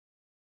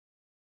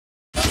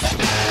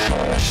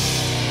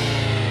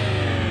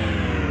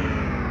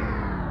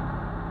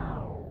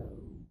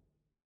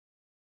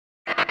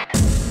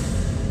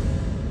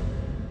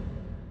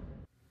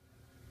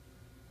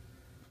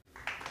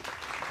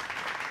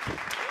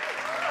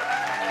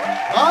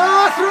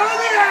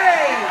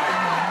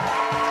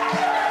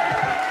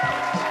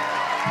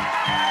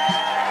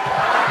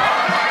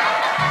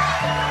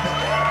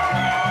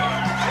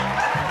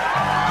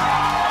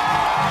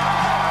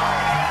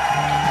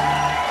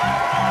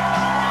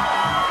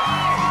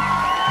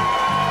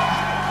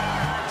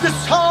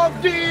This whole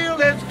deal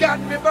has got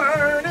me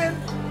burning.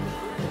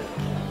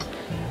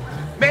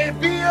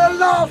 Maybe a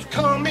loss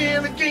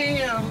coming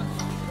again.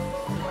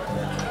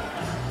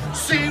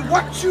 Say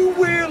what you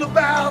will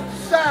about the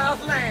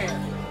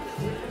Southland.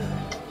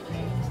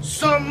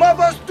 Some of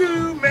us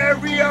do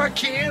marry our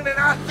kin, and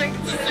I think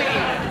it's a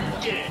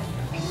sin. Yeah.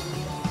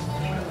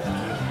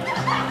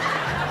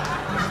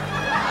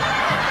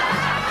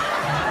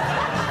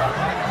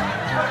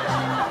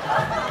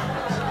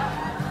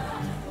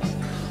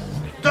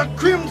 The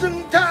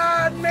Crimson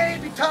Tide may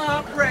be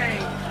top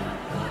ranked,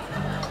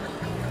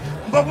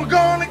 but we're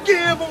gonna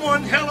give them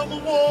one hell of a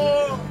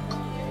war.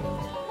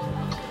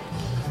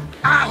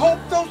 I hope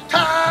those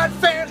Tide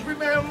fans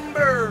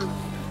remember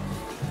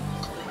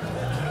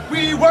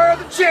we were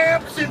the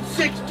champs in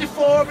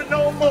 '64 and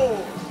no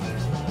more.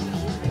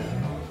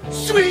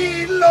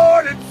 Sweet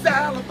Lord, it's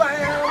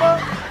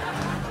Alabama.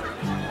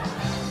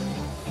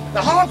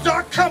 The Hogs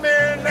are coming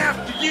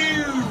after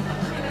you.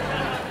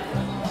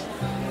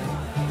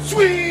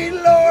 Sweet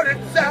Lord,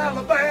 it's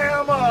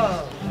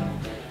Alabama.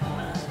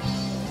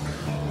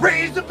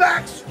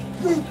 Razorbacks,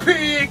 Woo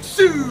Pig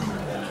Sue.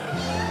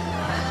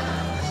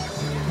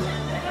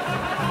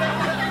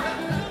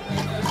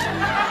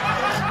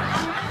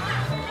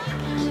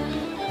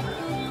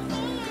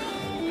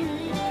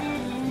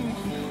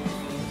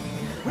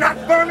 Not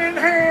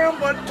Birmingham,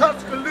 but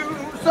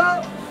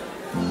Tuscaloosa.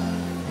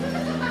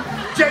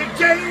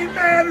 JJ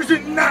matters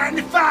in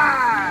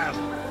 '95.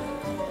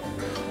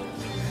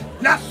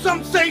 Now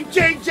some say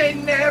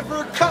JJ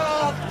never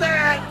caught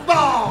that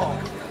ball.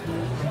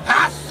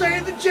 I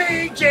say the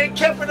JJ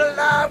kept it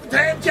alive with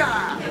hand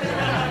jive.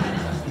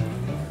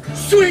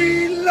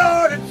 Sweet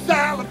Lord, it's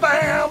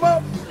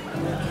Alabama.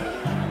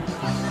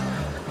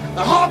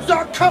 The Hogs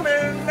are coming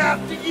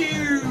after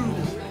you.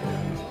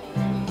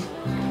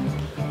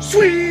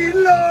 Sweet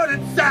Lord,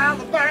 it's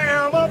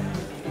Alabama.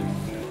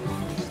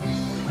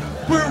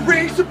 We're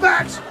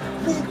Razorbacks,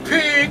 Woo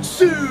Pig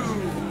Sue.